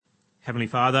Heavenly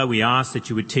Father, we ask that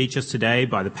you would teach us today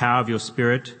by the power of your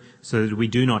Spirit so that we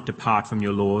do not depart from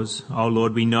your laws. Oh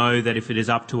Lord, we know that if it is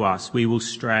up to us, we will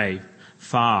stray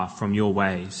far from your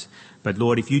ways. But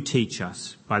Lord, if you teach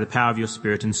us by the power of your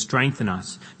Spirit and strengthen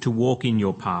us to walk in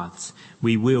your paths,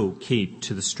 we will keep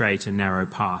to the straight and narrow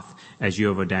path as you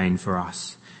have ordained for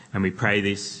us. And we pray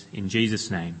this in Jesus'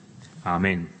 name.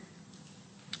 Amen.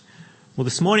 Well,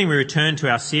 this morning we returned to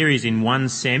our series in 1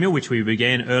 Samuel, which we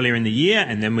began earlier in the year,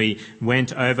 and then we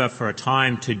went over for a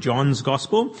time to John's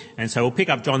Gospel. And so we'll pick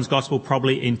up John's Gospel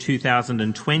probably in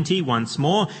 2020 once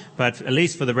more, but at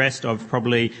least for the rest of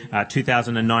probably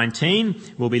 2019,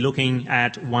 we'll be looking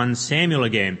at 1 Samuel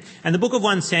again. And the book of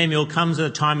 1 Samuel comes at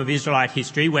a time of Israelite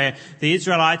history where the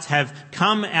Israelites have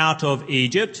come out of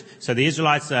Egypt. So the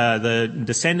Israelites are the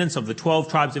descendants of the 12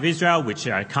 tribes of Israel, which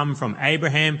come from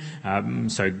Abraham.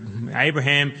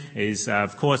 Abraham is,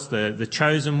 of course, the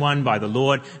chosen one by the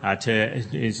Lord to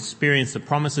experience the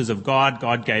promises of God.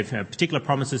 God gave particular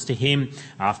promises to him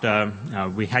after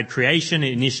we had creation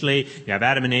initially. You have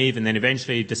Adam and Eve, and then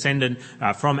eventually descended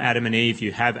from Adam and Eve,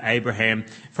 you have Abraham.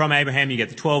 From Abraham, you get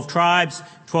the 12 tribes.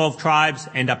 12 tribes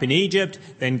end up in Egypt.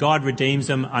 Then God redeems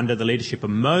them under the leadership of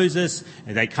Moses.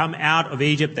 They come out of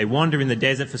Egypt. They wander in the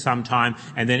desert for some time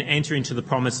and then enter into the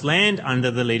promised land under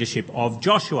the leadership of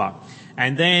Joshua.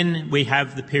 And then we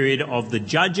have the period of the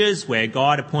judges where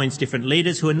God appoints different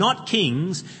leaders who are not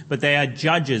kings, but they are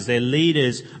judges. They're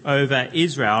leaders over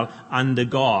Israel under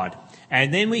God.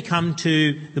 And then we come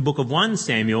to the book of 1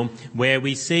 Samuel where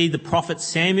we see the prophet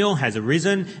Samuel has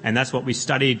arisen, and that's what we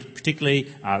studied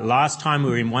particularly last time we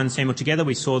were in 1 Samuel together.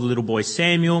 We saw the little boy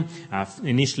Samuel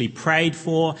initially prayed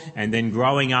for and then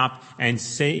growing up and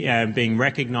being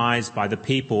recognized by the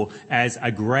people as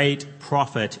a great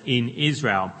prophet in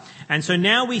Israel. And so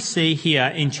now we see here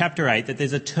in chapter 8 that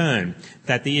there's a turn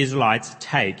that the Israelites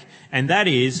take, and that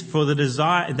is for the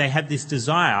desire, they have this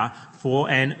desire for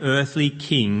an earthly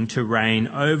king to reign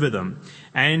over them.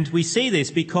 And we see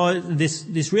this because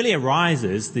this really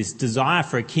arises, this desire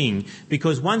for a king,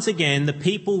 because once again the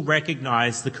people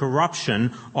recognize the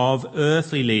corruption of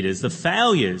earthly leaders, the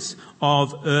failures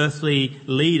of earthly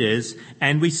leaders.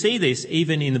 And we see this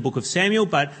even in the book of Samuel,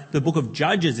 but the book of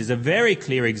Judges is a very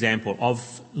clear example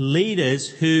of leaders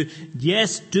who,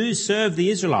 yes, do serve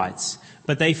the Israelites,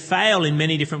 but they fail in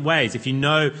many different ways. If you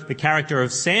know the character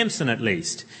of Samson at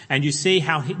least, and you see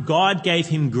how God gave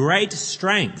him great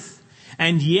strength,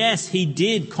 and yes, he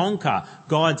did conquer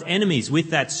God's enemies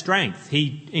with that strength.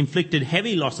 He inflicted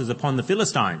heavy losses upon the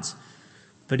Philistines,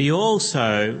 but he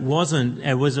also was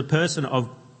a person of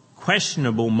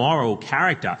questionable moral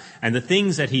character, and the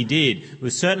things that he did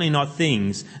were certainly not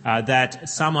things that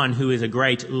someone who is a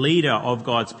great leader of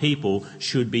God's people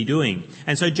should be doing.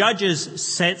 And so Judges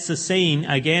sets the scene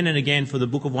again and again for the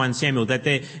book of 1 Samuel that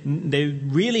there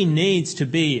really needs to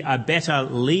be a better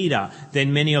leader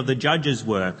than many of the judges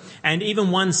were. And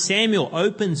even 1 Samuel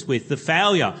opens with the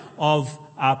failure of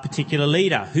a particular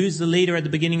leader. Who's the leader at the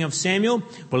beginning of Samuel?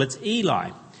 Well, it's Eli.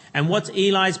 And what's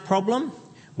Eli's problem?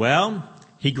 Well,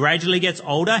 he gradually gets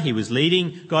older, he was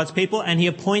leading God's people, and he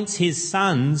appoints his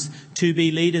sons to be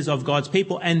leaders of God's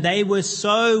people, and they were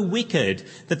so wicked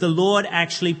that the Lord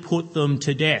actually put them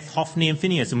to death, Hophni and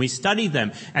Phinehas, and we studied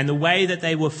them, and the way that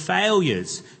they were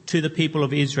failures to the people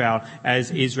of Israel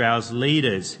as Israel's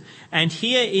leaders. And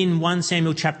here in 1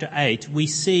 Samuel chapter 8, we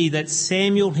see that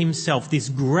Samuel himself, this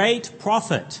great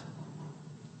prophet,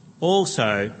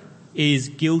 also is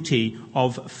guilty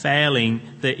of failing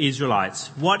the Israelites.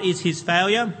 What is his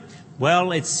failure?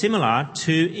 Well, it's similar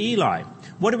to Eli.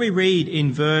 What do we read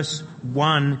in verse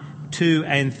 1, 2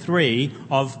 and 3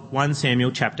 of 1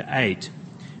 Samuel chapter 8?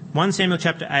 1 Samuel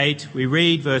chapter 8, we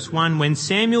read verse 1, "When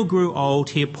Samuel grew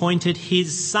old, he appointed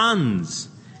his sons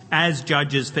as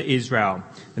judges for Israel.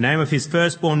 The name of his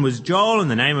firstborn was Joel, and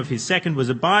the name of his second was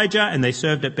Abijah, and they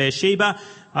served at Beersheba."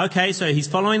 Okay, so he's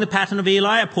following the pattern of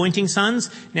Eli, appointing sons.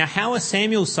 Now, how are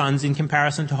Samuel's sons in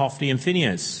comparison to Hophni and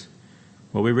Phinehas?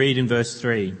 Well, we read in verse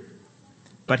 3,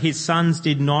 "But his sons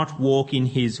did not walk in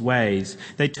his ways.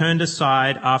 They turned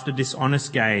aside after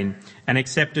dishonest gain and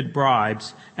accepted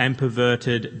bribes and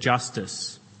perverted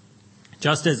justice."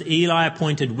 Just as Eli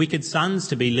appointed wicked sons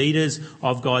to be leaders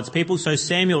of God's people, so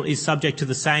Samuel is subject to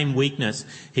the same weakness.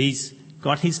 He's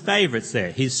got his favourites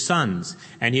there, his sons,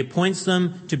 and he appoints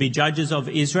them to be judges of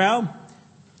Israel.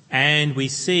 And we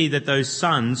see that those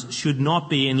sons should not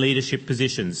be in leadership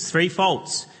positions. 3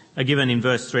 faults are given in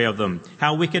verse 3 of them.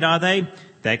 How wicked are they?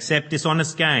 They accept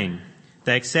dishonest gain.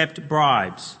 They accept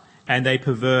bribes. And they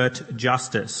pervert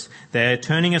justice. They're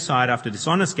turning aside after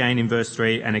dishonest gain in verse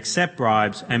 3 and accept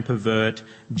bribes and pervert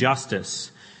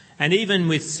justice. And even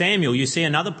with Samuel, you see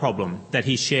another problem that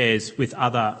he shares with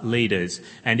other leaders,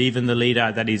 and even the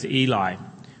leader that is Eli.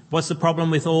 What's the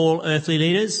problem with all earthly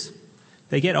leaders?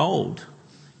 They get old.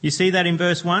 You see that in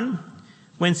verse 1?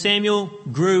 When Samuel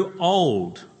grew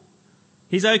old.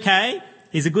 He's okay,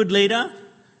 he's a good leader,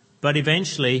 but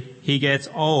eventually he gets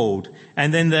old.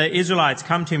 And then the Israelites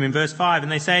come to him in verse 5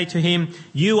 and they say to him,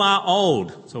 "You are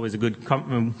old." It's always a good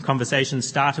conversation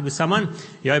started with someone.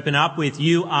 You open up with,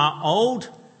 "You are old."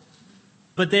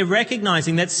 But they're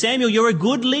recognizing that, Samuel, you're a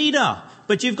good leader,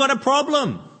 but you've got a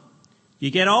problem. You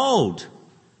get old.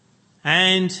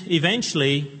 And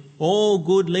eventually, all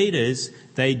good leaders,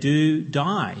 they do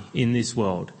die in this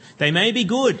world. They may be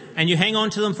good, and you hang on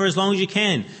to them for as long as you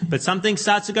can, but something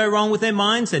starts to go wrong with their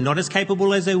minds. They're not as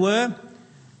capable as they were,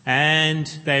 and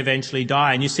they eventually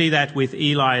die. And you see that with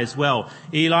Eli as well.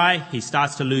 Eli, he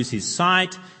starts to lose his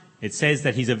sight. It says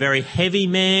that he's a very heavy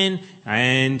man,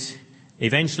 and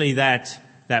eventually that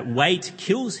weight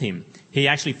kills him. He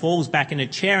actually falls back in a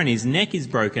chair and his neck is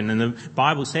broken, and the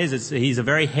Bible says he's a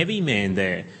very heavy man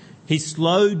there. He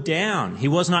slowed down. He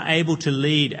was not able to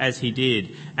lead as he did.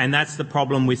 And that's the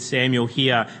problem with Samuel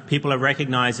here. People are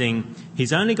recognizing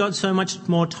he's only got so much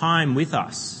more time with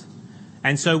us.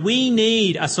 And so we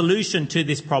need a solution to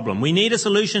this problem. We need a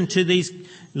solution to these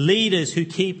leaders who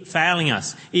keep failing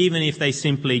us, even if they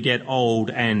simply get old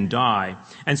and die.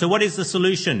 And so what is the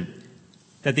solution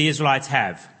that the Israelites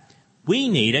have? We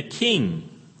need a king.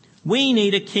 We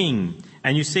need a king.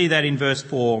 And you see that in verse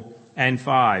 4 and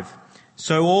 5.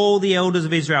 So all the elders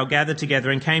of Israel gathered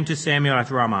together and came to Samuel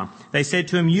at Ramah. They said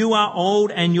to him, "You are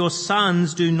old and your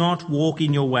sons do not walk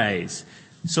in your ways."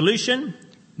 Solution?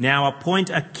 Now appoint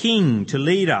a king to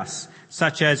lead us,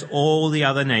 such as all the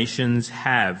other nations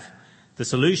have. The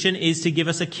solution is to give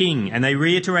us a king. And they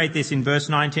reiterate this in verse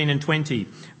 19 and 20.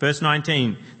 Verse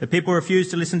 19, the people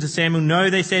refused to listen to Samuel. No,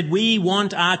 they said, "We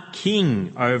want a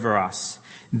king over us.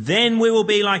 Then we will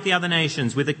be like the other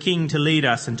nations, with a king to lead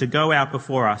us and to go out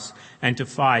before us and to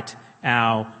fight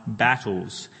our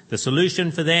battles." The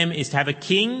solution for them is to have a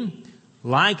king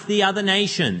like the other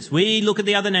nations. We look at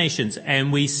the other nations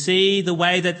and we see the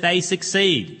way that they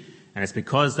succeed. And it's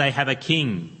because they have a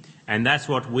king. And that's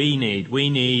what we need. We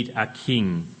need a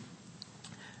king.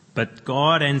 But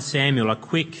God and Samuel are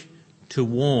quick to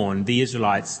warn the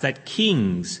Israelites that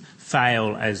kings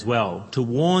fail as well, to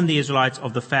warn the Israelites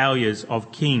of the failures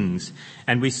of kings.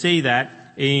 And we see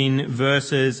that in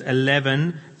verses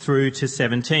 11 through to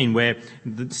 17, where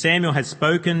Samuel has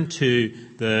spoken to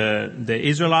the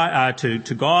Israelite,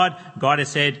 to God. God has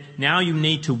said, now you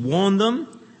need to warn them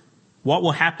what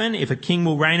will happen if a king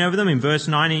will reign over them. In verse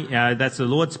 9, that's the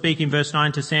Lord speaking, verse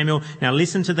 9 to Samuel. Now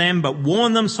listen to them, but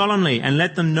warn them solemnly and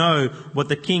let them know what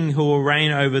the king who will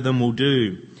reign over them will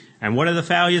do. And what are the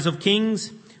failures of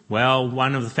kings? Well,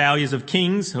 one of the failures of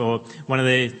kings, or one of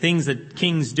the things that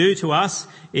kings do to us,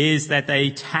 is that they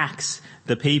tax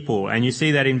the people. And you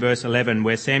see that in verse 11,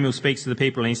 where Samuel speaks to the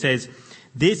people and he says,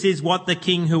 "This is what the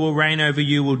king who will reign over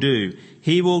you will do.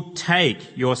 He will take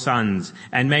your sons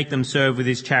and make them serve with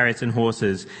his chariots and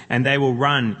horses, and they will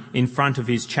run in front of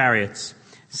his chariots.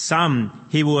 Some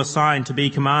he will assign to be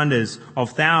commanders of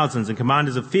thousands and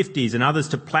commanders of 50s, and others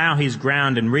to plough his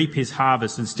ground and reap his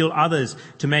harvest, and still others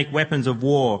to make weapons of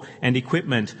war and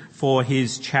equipment for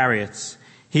his chariots.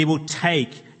 He will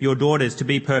take your daughters to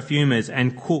be perfumers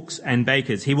and cooks and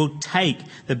bakers. He will take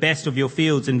the best of your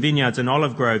fields and vineyards and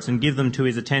olive groves and give them to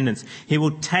his attendants. He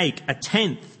will take a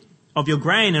tenth of your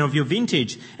grain and of your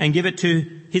vintage and give it to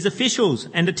his officials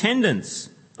and attendants."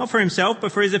 Not for himself,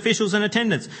 but for his officials and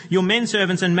attendants. "Your men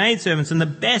servants and maid servants and the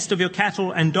best of your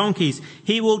cattle and donkeys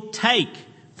he will take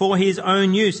for his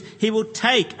own use. He will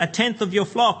take a tenth of your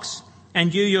flocks,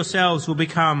 and you yourselves will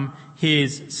become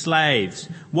his slaves."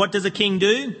 What does a king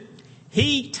do?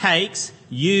 He takes,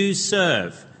 you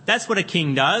serve. That's what a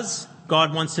king does.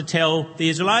 God wants to tell the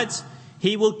Israelites.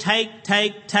 He will take.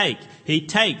 He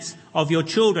takes of your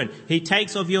children. He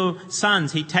takes of your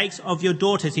sons. He takes of your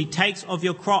daughters. He takes of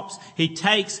your crops. He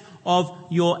takes of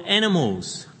your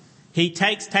animals. He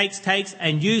takes,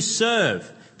 and you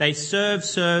serve. They serve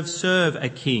a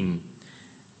king.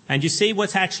 And you see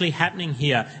what's actually happening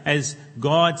here as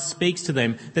God speaks to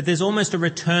them, that there's almost a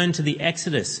return to the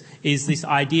Exodus, is this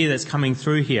idea that's coming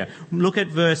through here. Look at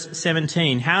verse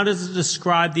 17. How does it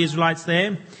describe the Israelites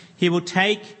there? He will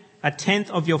take a tenth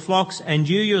of your flocks, and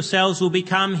you yourselves will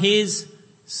become his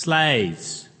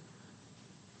slaves.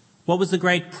 What was the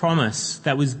great promise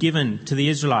that was given to the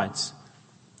Israelites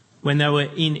when they were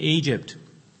in Egypt?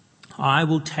 I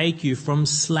will take you from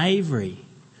slavery.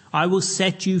 I will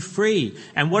set you free.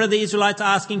 And what are the Israelites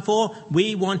asking for?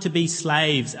 We want to be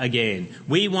slaves again.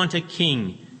 We want a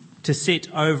king. to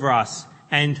sit over us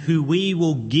and who we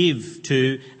will give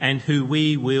to and who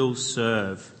we will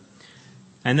serve.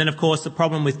 And then, of course, the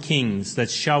problem with kings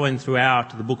that's shown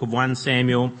throughout the book of 1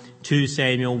 Samuel, 2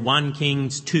 Samuel, 1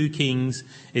 Kings, 2 Kings,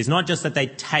 is not just that they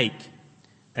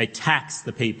tax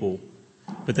the people,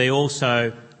 but they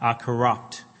also are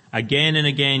corrupt. Again and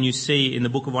again you see in the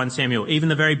book of 1 Samuel, even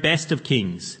the very best of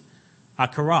kings are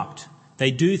corrupt. They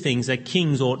do things that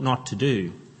kings ought not to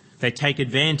do. They take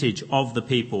advantage of the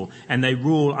people and they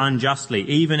rule unjustly,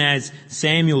 even as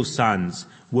Samuel's sons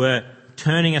were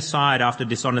turning aside after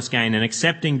dishonest gain and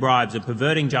accepting bribes and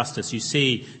perverting justice. You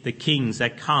see the kings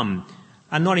that come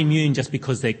are not immune just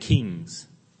because they're kings,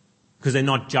 because they're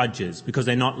not judges, because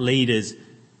they're not leaders.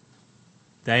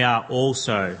 They are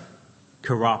also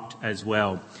corrupt as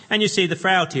well. And you see the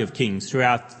frailty of kings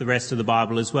throughout the rest of the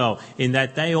Bible as well, in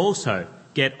that they also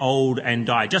get old and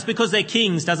die. Just because they're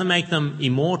kings doesn't make them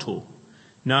immortal.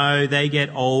 No, they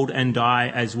get old and die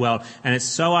as well. And it's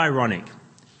so ironic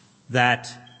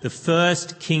that the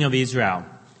first king of Israel,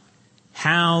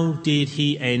 how did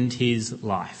he end his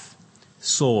life?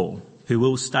 Saul, who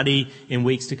we'll study in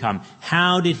weeks to come.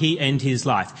 How did he end his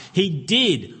life? He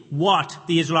did what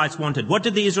the Israelites wanted. What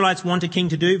did the Israelites want a king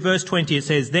to do? Verse 20, it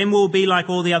says, "Then we'll be like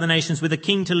all the other nations, with a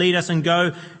king to lead us and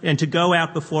to go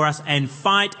out before us and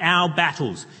fight our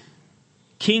battles."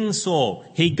 King Saul,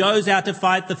 he goes out to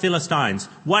fight the Philistines.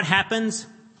 What happens?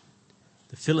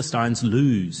 The Philistines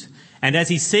lose. And as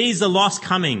he sees the loss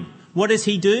coming, what does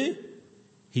he do?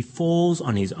 He falls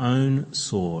on his own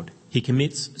sword. He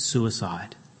commits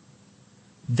suicide.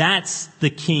 That's the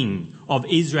king of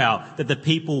Israel that the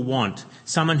people want.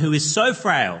 Someone who is so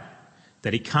frail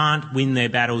that he can't win their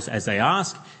battles as they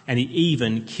ask, and he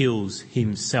even kills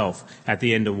himself at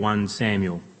the end of 1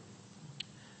 Samuel.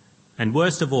 And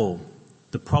worst of all,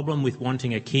 the problem with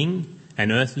wanting a king,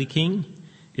 an earthly king,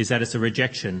 is that it's a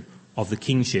rejection of the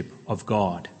kingship of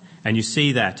God. And you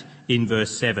see that in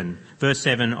verse 7. Verse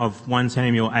 7 of 1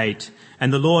 Samuel 8.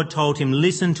 "And the Lord told him,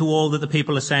 listen to all that the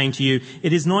people are saying to you.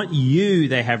 It is not you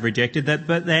they have rejected,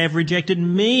 but they have rejected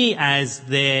me as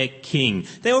their king."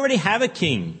 They already have a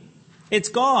king. It's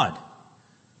God.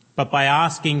 But by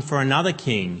asking for another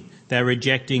king, they're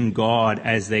rejecting God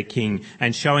as their king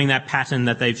and showing that pattern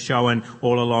that they've shown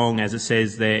all along, as it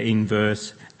says there in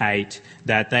verse 8,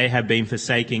 that they have been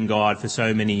forsaking God for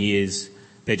so many years.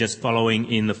 They're just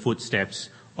following in the footsteps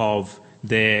of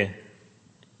their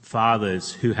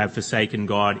fathers who have forsaken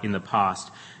God in the past.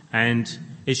 And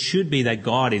it should be that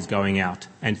God is going out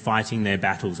and fighting their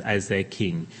battles as their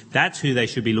king. That's who they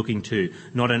should be looking to,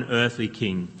 not an earthly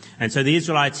king. And so the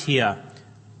Israelites here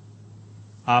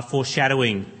are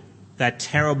foreshadowing that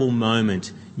terrible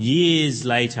moment years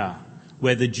later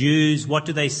where the Jews, what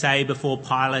do they say before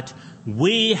Pilate?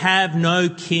 "We have no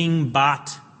king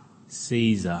but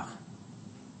Caesar."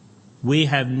 We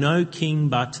have no king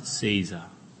but Caesar.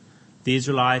 The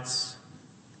Israelites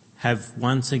have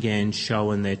once again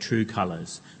shown their true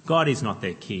colours. God is not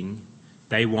their king.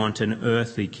 They want an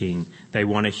earthly king. They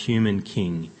want a human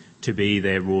king to be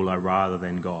their ruler rather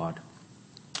than God.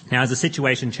 Now, has the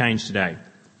situation changed today?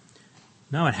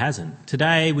 No, it hasn't.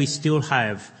 Today we still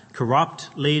have corrupt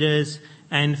leaders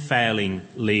and failing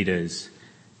leaders.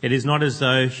 It is not as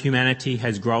though humanity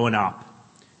has grown up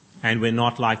and we're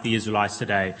not like the Israelites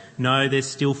today. No, there's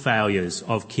still failures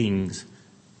of kings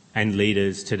and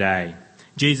leaders today.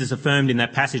 Jesus affirmed in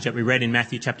that passage that we read in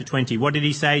Matthew chapter 20. What did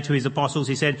he say to his apostles?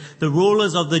 He said, "The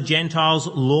rulers of the Gentiles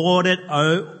lord it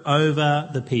over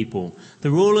the people."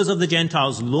 The rulers of the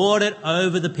Gentiles lord it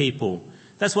over the people.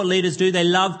 That's what leaders do. They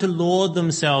love to lord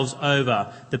themselves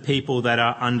over the people that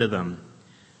are under them.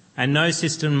 And no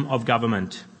system of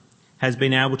government has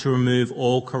been able to remove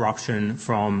all corruption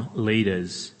from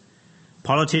leaders.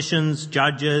 Politicians,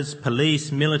 judges,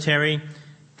 police, military,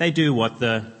 they do what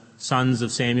the sons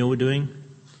of Samuel were doing.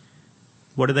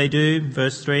 What do?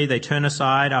 Verse 3, they turn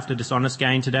aside after dishonest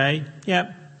gain today.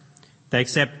 Yep. They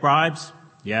accept bribes.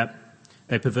 Yep.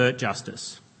 They pervert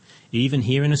justice. Even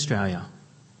here in Australia.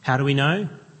 How do we know?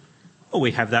 Well,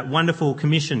 we have that wonderful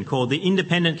commission called the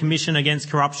Independent Commission Against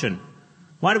Corruption.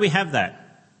 Why do we have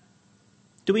that?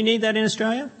 Do we need that in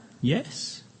Australia?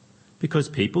 Yes. Because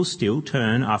people still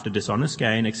turn after dishonest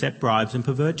gain, accept bribes and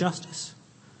pervert justice.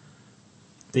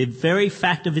 The very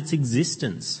fact of its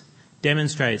existence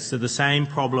demonstrates that the same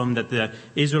problem that the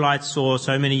Israelites saw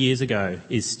so many years ago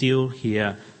is still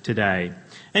here today.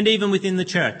 And even within the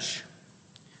church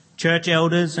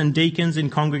elders and deacons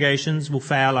in congregations will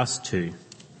fail us too.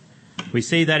 We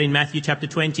see that in Matthew chapter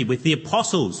 20 with the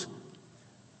apostles.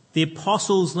 The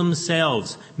apostles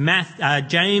themselves,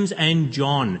 James and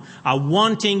John, are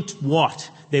wanting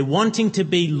what? They're wanting to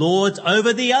be lords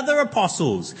over the other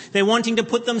apostles. They're wanting to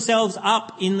put themselves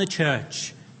up in the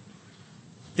church.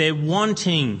 They're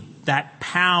wanting that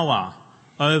power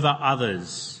over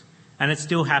others. And it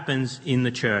still happens in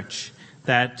the church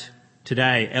that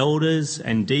today elders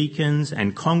and deacons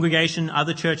and congregation,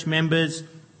 other church members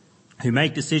who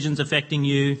make decisions affecting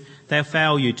you, they'll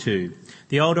fail you too.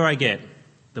 The older I get,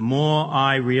 the more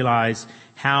I realise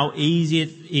how easy it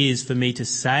is for me to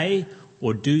say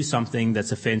or do something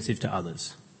that's offensive to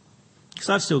others. Because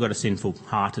I've still got a sinful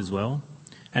heart as well.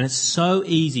 And it's so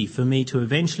easy for me to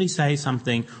eventually say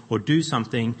something or do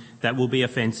something that will be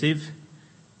offensive.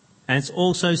 And it's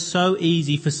also so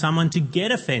easy for someone to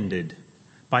get offended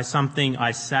by something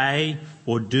I say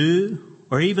or do,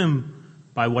 or even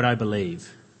by what I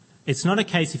believe. It's not a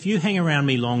case, if you hang around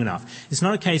me long enough, it's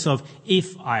not a case of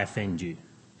if I offend you.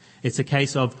 It's a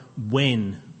case of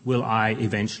when will I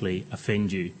eventually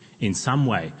offend you in some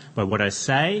way, by what I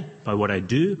say, by what I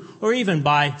do, or even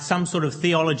by some sort of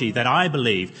theology that I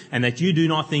believe and that you do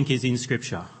not think is in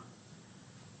Scripture.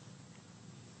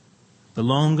 The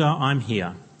longer I'm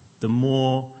here, the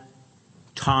more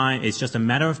time, it's just a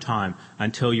matter of time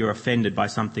until you're offended by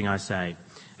something I say.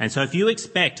 And so if you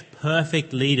expect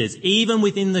perfect leaders, even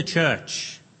within the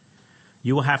church,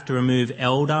 you will have to remove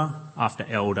elder after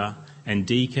elder and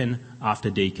deacon after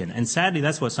deacon. And sadly,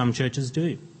 that's what some churches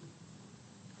do.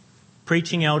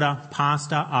 Preaching elder,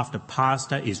 pastor after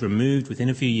pastor is removed within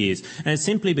a few years. And it's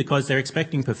simply because they're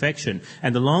expecting perfection.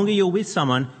 And the longer you're with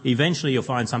someone, eventually you'll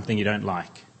find something you don't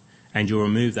like. And you'll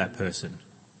remove that person.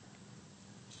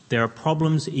 There are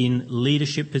problems in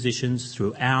leadership positions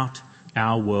throughout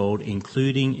our world,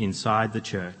 including inside the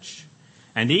church.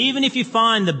 And even if you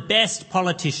find the best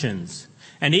politicians,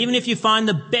 and even if you find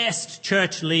the best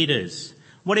church leaders,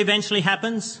 what eventually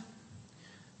happens?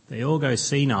 They all go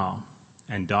senile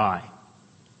and die.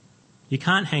 You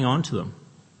can't hang on to them.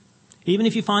 Even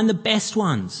if you find the best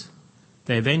ones,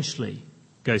 they eventually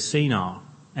go senile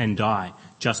and die,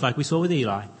 just like we saw with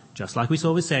Eli, just like we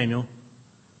saw with Samuel.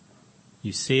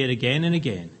 You see it again and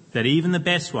again, that even the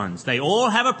best ones, they all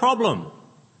have a problem.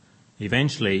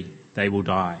 Eventually, they will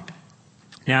die.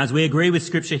 Now, as we agree with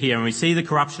Scripture here, and we see the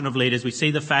corruption of leaders, we see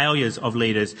the failures of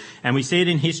leaders, and we see it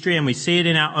in history and we see it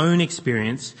in our own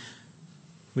experience,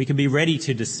 we can be ready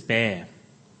to despair.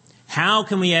 How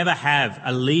can we ever have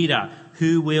a leader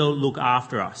who will look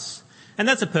after us? And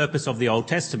that's the purpose of the Old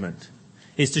Testament,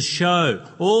 is to show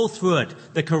all through it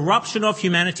the corruption of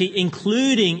humanity,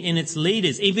 including in its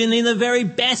leaders. Even in the very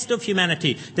best of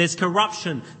humanity, there's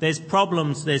corruption, there's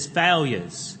problems, there's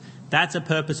failures. That's a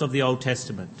purpose of the Old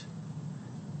Testament.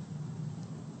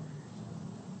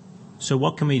 So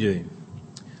what can we do?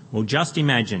 Well, just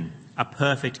imagine a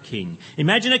perfect king.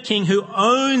 Imagine a king who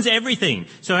owns everything,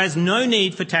 so has no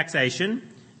need for taxation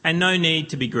and no need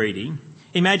to be greedy.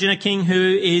 Imagine a king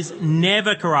who is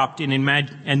never corrupt in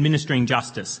administering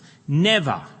justice.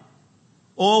 Never.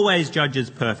 Always judges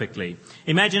perfectly.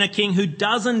 Imagine a king who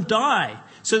doesn't die,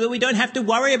 so that we don't have to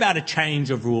worry about a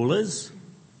change of rulers.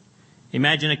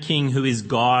 Imagine a king who is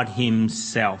God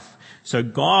himself. So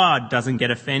God doesn't get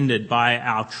offended by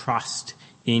our trust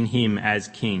in him as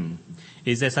king.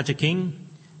 Is there such a king?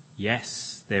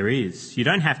 Yes, there is. You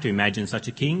don't have to imagine such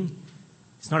a king.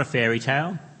 It's not a fairy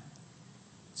tale.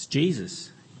 It's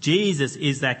Jesus. Jesus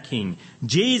is that king.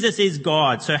 Jesus is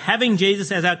God. So having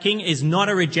Jesus as our king is not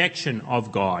a rejection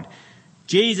of God.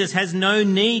 Jesus has no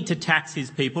need to tax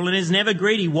his people and is never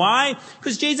greedy. Why?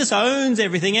 Because Jesus owns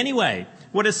everything anyway.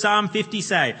 What does Psalm 50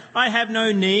 say? I have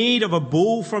no need of a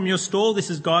bull from your stall. This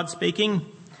is God speaking.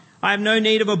 I have no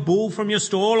need of a bull from your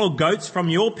stall or goats from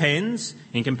your pens,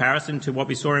 in comparison to what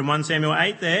we saw in 1 Samuel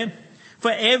 8 there.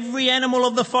 For every animal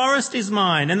of the forest is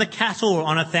mine, and the cattle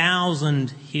on 1,000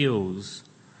 hills.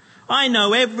 I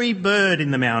know every bird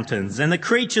in the mountains, and the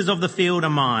creatures of the field are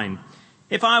mine.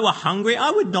 If I were hungry,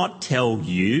 I would not tell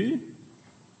you.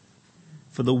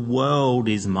 For the world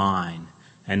is mine,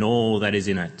 and all that is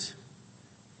in it.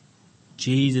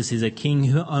 Jesus is a king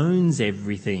who owns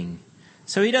everything.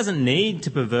 So he doesn't need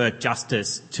to pervert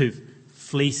justice to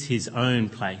fleece his own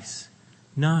place.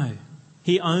 No,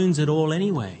 he owns it all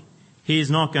anyway. He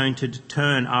is not going to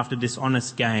turn after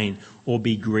dishonest gain or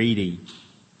be greedy.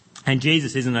 And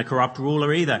Jesus isn't a corrupt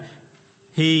ruler either.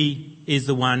 He is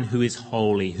the one who is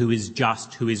holy, who is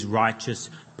just, who is righteous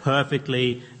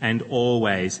perfectly and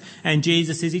always. And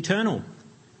Jesus is eternal.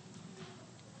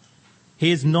 He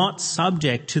is not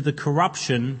subject to the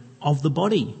corruption of the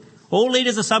body All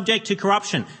leaders are subject to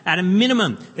corruption. At a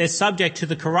minimum, they're subject to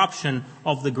the corruption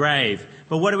of the grave.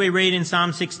 But what do we read in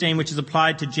Psalm 16, which is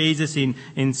applied to Jesus in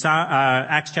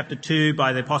Acts chapter 2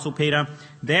 by the Apostle Peter?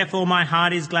 Therefore my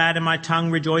heart is glad and my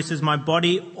tongue rejoices. My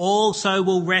body also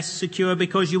will rest secure,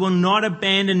 because you will not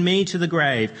abandon me to the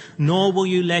grave, nor will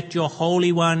you let your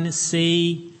Holy One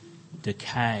see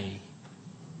decay.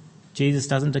 Jesus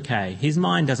doesn't decay. His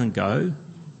mind doesn't go,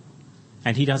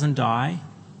 and he doesn't die.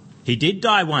 He did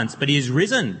die once, but he is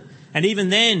risen. And even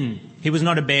then, he was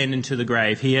not abandoned to the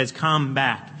grave. He has come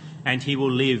back, and he will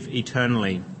live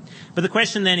eternally. But the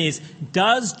question then is,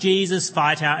 does Jesus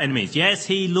fight our enemies? Yes,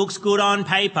 he looks good on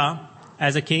paper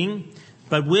as a king,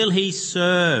 but will he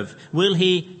serve? Will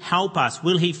he help us?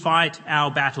 Will he fight our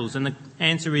battles? And the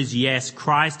answer is yes.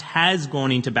 Christ has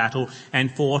gone into battle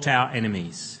and fought our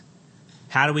enemies.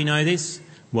 How do we know this?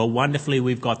 Well, wonderfully,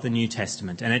 we've got the New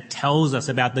Testament, and it tells us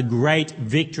about the great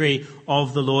victory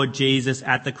of the Lord Jesus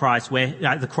at the cross,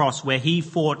 where he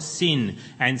fought sin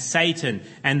and Satan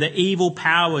and the evil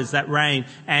powers that reign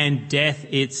and death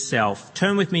itself.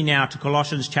 Turn with me now to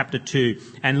Colossians chapter 2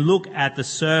 and look at the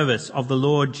service of the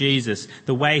Lord Jesus,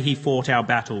 the way he fought our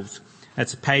battles.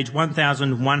 That's page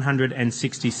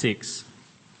 1166.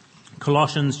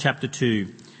 Colossians chapter 2,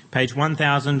 page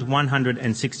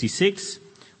 1166.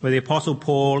 Where the Apostle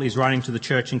Paul is writing to the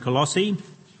church in Colossae.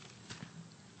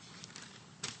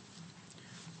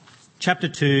 Chapter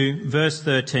 2, verse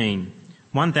 13,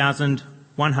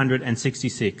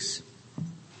 1166.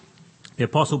 The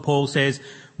Apostle Paul says,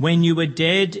 "When you were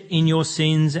dead in your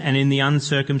sins and in the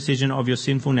uncircumcision of your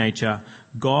sinful nature,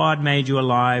 God made you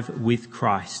alive with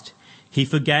Christ. He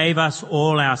forgave us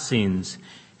all our sins,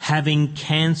 having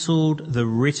cancelled the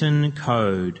written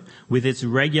code with its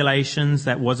regulations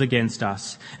that was against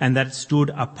us and that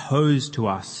stood opposed to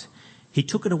us. He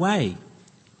took it away,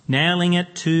 nailing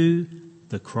it to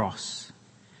the cross.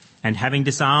 And having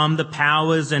disarmed the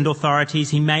powers and authorities,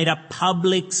 he made a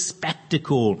public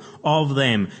spectacle of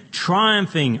them,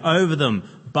 triumphing over them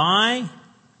by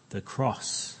the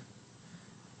cross."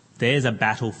 There's a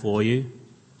battle for you.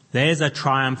 There's a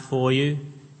triumph for you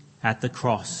at the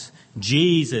cross.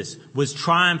 Jesus was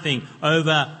triumphing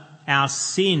over our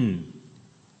sin,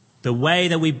 the way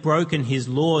that we've broken his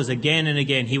laws again and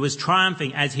again. He was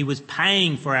triumphing as he was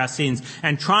paying for our sins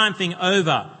and triumphing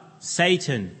over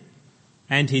Satan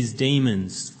and his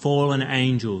demons, fallen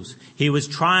angels. He was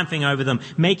triumphing over them,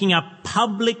 making a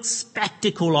public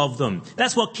spectacle of them.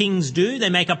 That's what kings do. They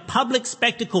make a public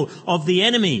spectacle of the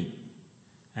enemy.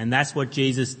 And that's what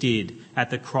Jesus did at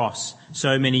the cross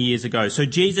so many years ago. So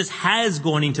Jesus has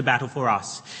gone into battle for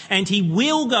us, and he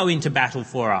will go into battle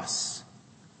for us.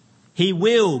 He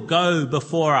will go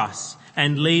before us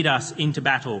and lead us into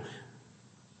battle.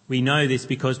 We know this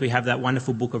because we have that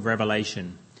wonderful book of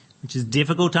Revelation, which is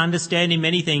difficult to understand in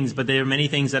many things, but there are many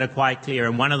things that are quite clear,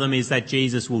 and one of them is that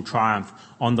Jesus will triumph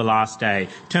on the last day.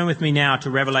 Turn with me now to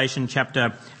Revelation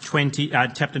chapter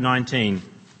 19.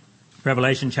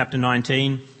 Revelation chapter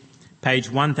 19,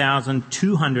 page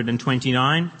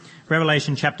 1229.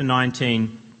 Revelation chapter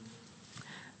 19.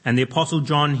 And the Apostle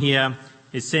John here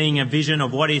is seeing a vision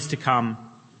of what is to come.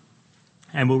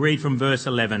 And we'll read from verse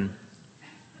 11.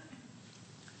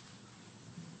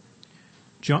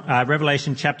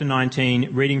 Revelation chapter 19,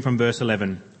 reading from verse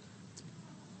 11.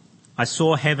 "I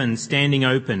saw heaven standing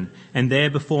open, and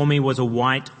there before me was a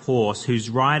white horse,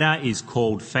 whose rider is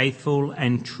called Faithful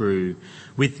and True.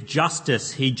 With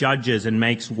justice he judges and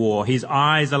makes war. His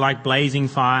eyes are like blazing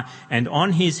fire, and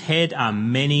on his head are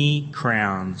many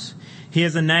crowns. He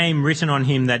has a name written on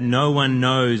him that no one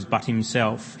knows but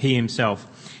himself. He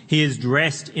is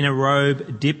dressed in a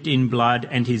robe dipped in blood,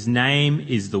 and his name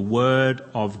is the Word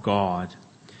of God.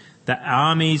 The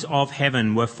armies of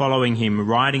heaven were following him,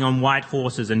 riding on white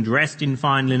horses and dressed in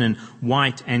fine linen,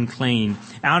 white and clean.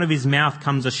 Out of his mouth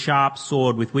comes a sharp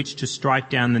sword with which to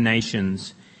strike down the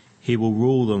nations. He will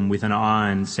rule them with an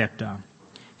iron scepter.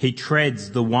 He treads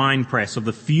the winepress of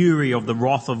the fury of the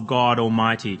wrath of God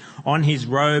Almighty. On his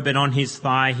robe and on his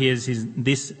thigh he has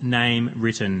this name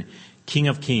written, King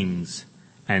of Kings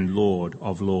and Lord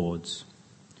of Lords."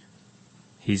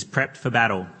 He's prepped for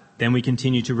battle. Then we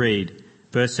continue to read.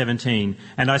 Verse 17,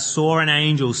 "And I saw an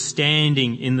angel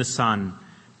standing in the sun,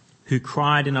 who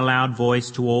cried in a loud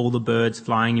voice to all the birds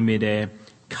flying in midair,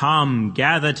 'Come,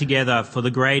 gather together for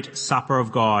the great supper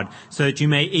of God, so that you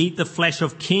may eat the flesh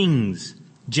of kings,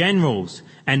 generals,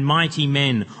 and mighty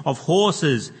men, of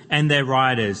horses and their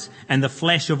riders, and the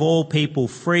flesh of all people,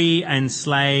 free and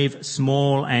slave,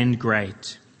 small and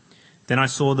great.' Then I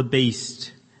saw the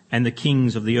beast and the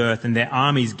kings of the earth and their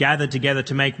armies gathered together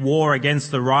to make war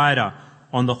against the rider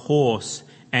on the horse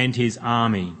and his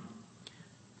army.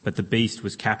 But the beast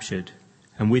was captured,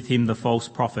 and with him the false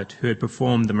prophet who had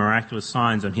performed the miraculous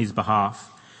signs on his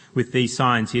behalf. With these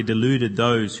signs he had deluded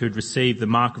those who had received the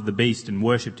mark of the beast and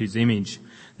worshipped his image.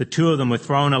 The two of them were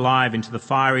thrown alive into the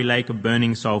fiery lake of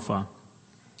burning sulphur.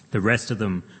 The rest of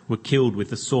them were killed with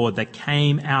the sword that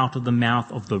came out of the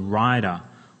mouth of the rider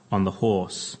on the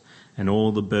horse, and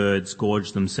all the birds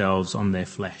gorged themselves on their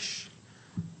flesh.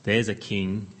 There's a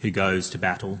king who goes to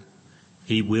battle.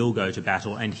 He will go to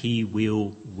battle and he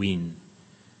will win.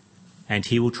 And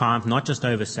he will triumph not just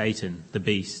over Satan, the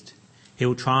beast. He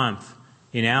will triumph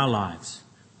in our lives,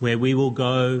 where we will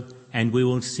go and we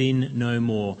will sin no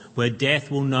more, where death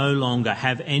will no longer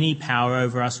have any power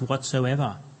over us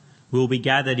whatsoever. We will be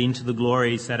gathered into the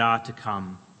glories that are to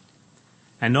come.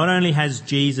 And not only has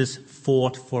Jesus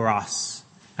fought for us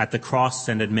at the cross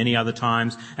and at many other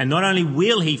times, and not only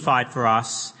will he fight for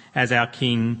us as our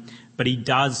King, but he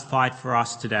does fight for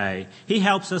us today. He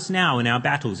helps us now in our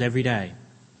battles every day,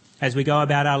 as we go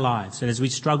about our lives and as we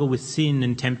struggle with sin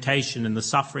and temptation and the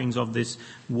sufferings of this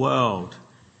world,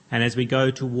 and as we go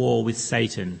to war with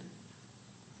Satan.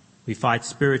 We fight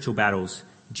spiritual battles.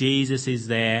 Jesus is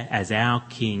there as our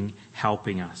King,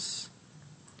 helping us.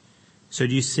 So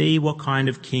do you see what kind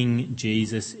of King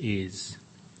Jesus is?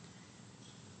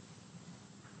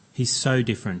 He's so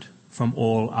different from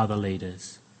all other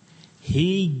leaders.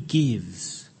 He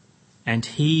gives and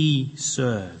he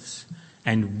serves,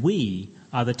 and we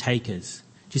are the takers.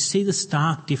 Do you see the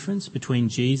stark difference between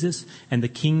Jesus and the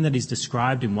king that is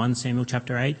described in 1 Samuel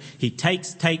chapter 8? He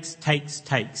takes,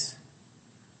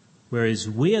 whereas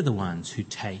we are the ones who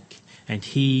take, and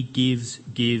he gives.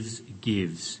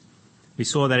 We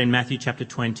saw that in Matthew chapter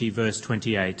 20, verse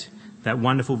 28, that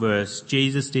wonderful verse.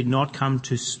 Jesus did not come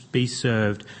to be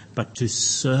served, but to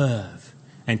serve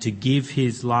and to give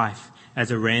his life as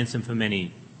a ransom for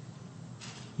many.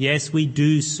 Yes, we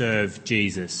do serve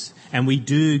Jesus and we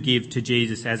do give to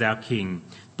Jesus as our King,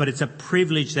 but it's a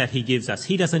privilege that he gives us.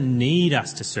 He doesn't need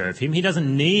us to serve him. He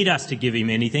doesn't need us to give him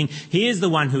anything. He is the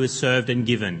one who has served and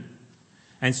given.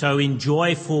 And so in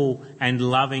joyful and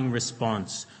loving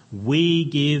response, we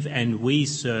give and we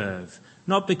serve,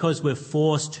 not because we're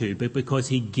forced to, but because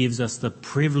he gives us the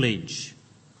privilege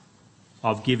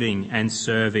of giving and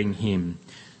serving him.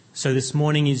 So this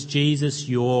morning, is Jesus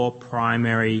your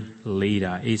primary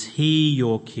leader? Is he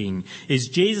your king? Is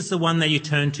Jesus the one that you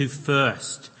turn to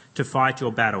first to fight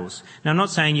your battles? Now, I'm not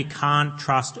saying you can't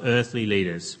trust earthly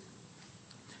leaders,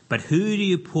 but who do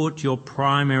you put your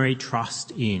primary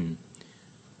trust in?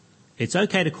 It's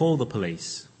okay to call the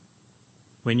police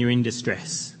when you're in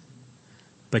distress,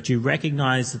 but you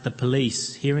recognise that the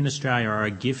police here in Australia are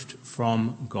a gift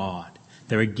from God.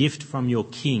 They're a gift from your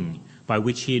King, by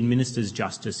which he administers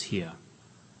justice here.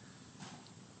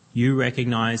 You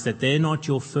recognise that they're not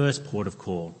your first port of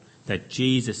call, that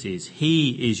Jesus is.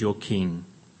 He is your King.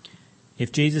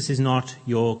 If Jesus is not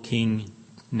your King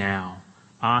now,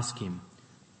 ask him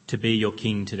to be your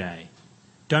King today.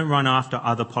 Don't run after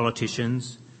other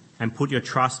politicians and put your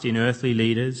trust in earthly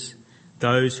leaders,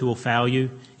 those who will fail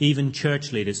you, even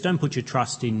church leaders. Don't put your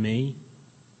trust in me.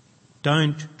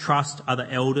 Don't trust other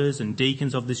elders and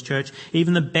deacons of this church.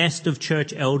 Even the best of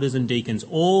church elders and deacons,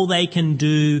 all they can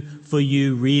do for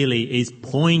you really is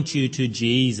point you to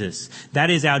Jesus.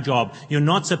 That is our job. You're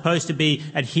not supposed to be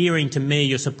adhering to me.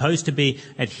 You're supposed to be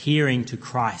adhering to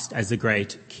Christ as the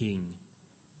great King.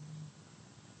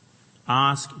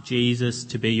 Ask Jesus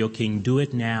to be your King. Do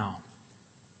it now.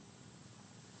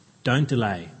 Don't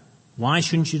delay. Why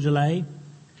shouldn't you delay?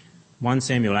 1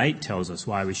 Samuel 8 tells us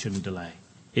why we shouldn't delay.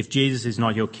 If Jesus is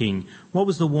not your King, what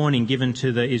was the warning given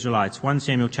to the Israelites? 1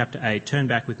 Samuel chapter 8. Turn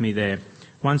back with me there.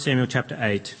 1 Samuel chapter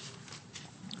 8.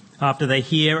 After they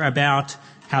hear about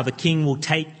how the king will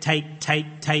take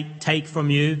from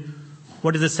you,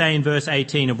 what does it say in verse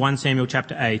 18 of 1 Samuel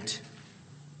chapter 8?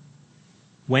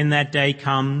 When that day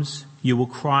comes, you will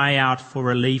cry out for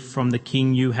relief from the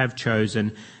king you have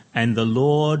chosen, and the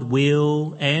Lord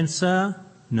will answer?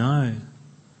 No,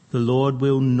 the Lord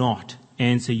will not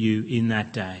answer you in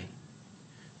that day.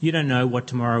 You don't know what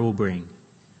tomorrow will bring,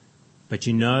 but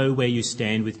you know where you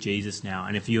stand with Jesus now.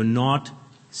 And if you're not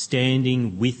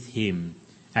standing with him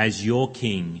as your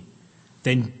King,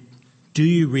 then do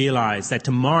you realise that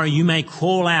tomorrow you may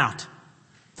call out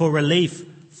for relief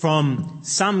from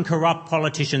some corrupt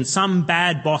politician, some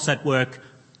bad boss at work,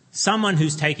 someone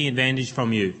who's taking advantage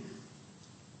from you,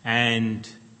 and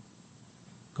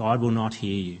God will not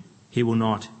hear you. He will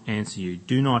not answer you.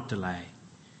 Do not delay.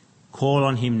 Call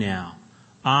on him now.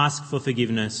 Ask for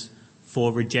forgiveness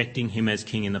for rejecting him as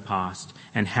King in the past,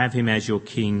 and have him as your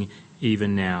King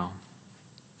even now.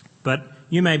 But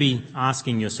you may be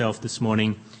asking yourself this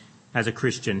morning, as a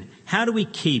Christian, how do we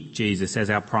keep Jesus as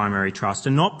our primary trust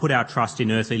and not put our trust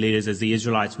in earthly leaders as the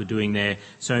Israelites were doing there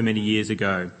so many years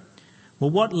ago? Well,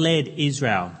 what led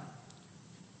Israel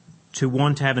to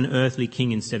want to have an earthly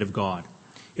king instead of God?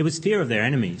 It was fear of their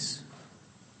enemies.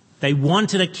 They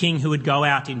wanted a king who would go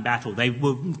out in battle. They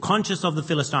were conscious of the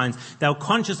Philistines. They were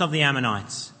conscious of the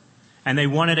Ammonites. And they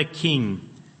wanted a king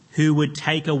who would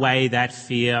take away that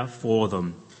fear for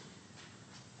them.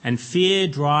 And fear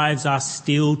drives us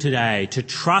still today to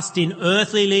trust in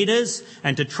earthly leaders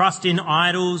and to trust in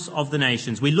idols of the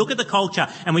nations. We look at the culture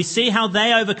and we see how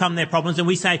they overcome their problems and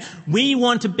we say, we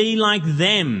want to be like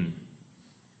them.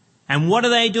 And what are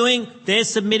they doing? They're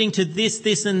submitting to this,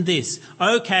 this and this.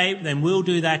 Okay, then we'll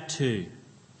do that too.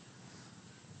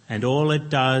 And all it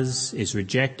does is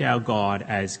reject our God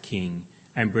as King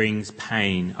and brings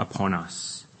pain upon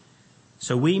us.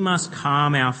 So we must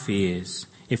calm our fears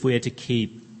if we are to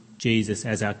keep Jesus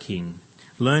as our King.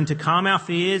 Learn to calm our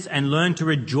fears and learn to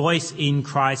rejoice in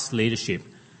Christ's leadership.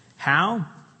 How?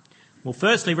 Well,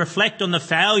 firstly, reflect on the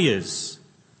failures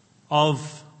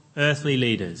of earthly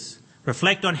leaders.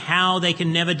 Reflect on how they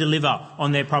can never deliver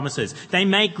on their promises. They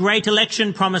make great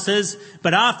election promises,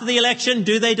 but after the election,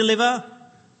 do they deliver?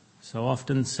 So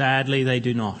often, sadly, they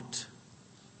do not.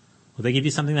 Or they give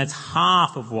you something that's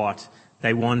half of what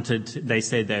they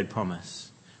said they'd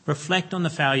promise. Reflect on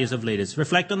the failures of leaders.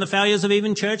 Reflect on the failures of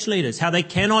even church leaders, how they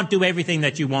cannot do everything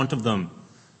that you want of them.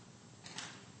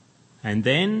 And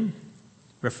then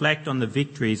reflect on the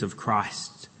victories of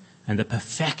Christ and the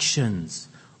perfections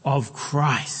of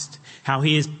Christ, how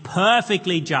he is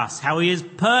perfectly just, how he is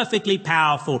perfectly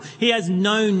powerful. He has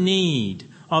no need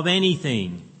of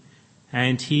anything,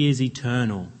 and he is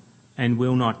eternal and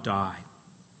will not die.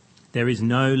 There is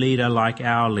no leader like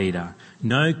our leader,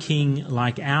 no king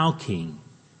like our King.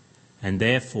 And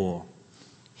therefore,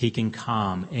 he can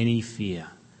calm any fear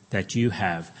that you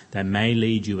have that may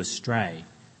lead you astray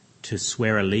to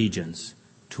swear allegiance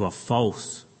to a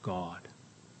false God.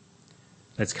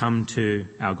 Let's come to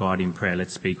our God in prayer.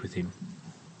 Let's speak with him.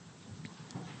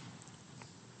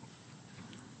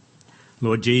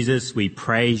 Lord Jesus, we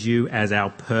praise you as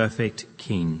our perfect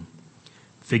King.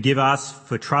 Forgive us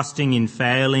for trusting in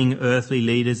failing earthly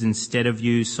leaders instead of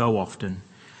you so often,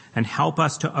 and help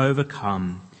us to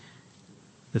overcome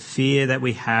the fear that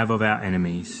we have of our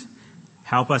enemies.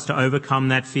 Help us to overcome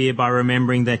that fear by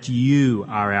remembering that you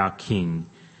are our King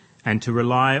and to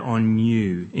rely on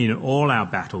you in all our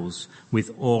battles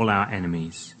with all our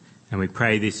enemies. And we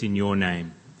pray this in your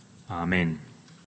name. Amen.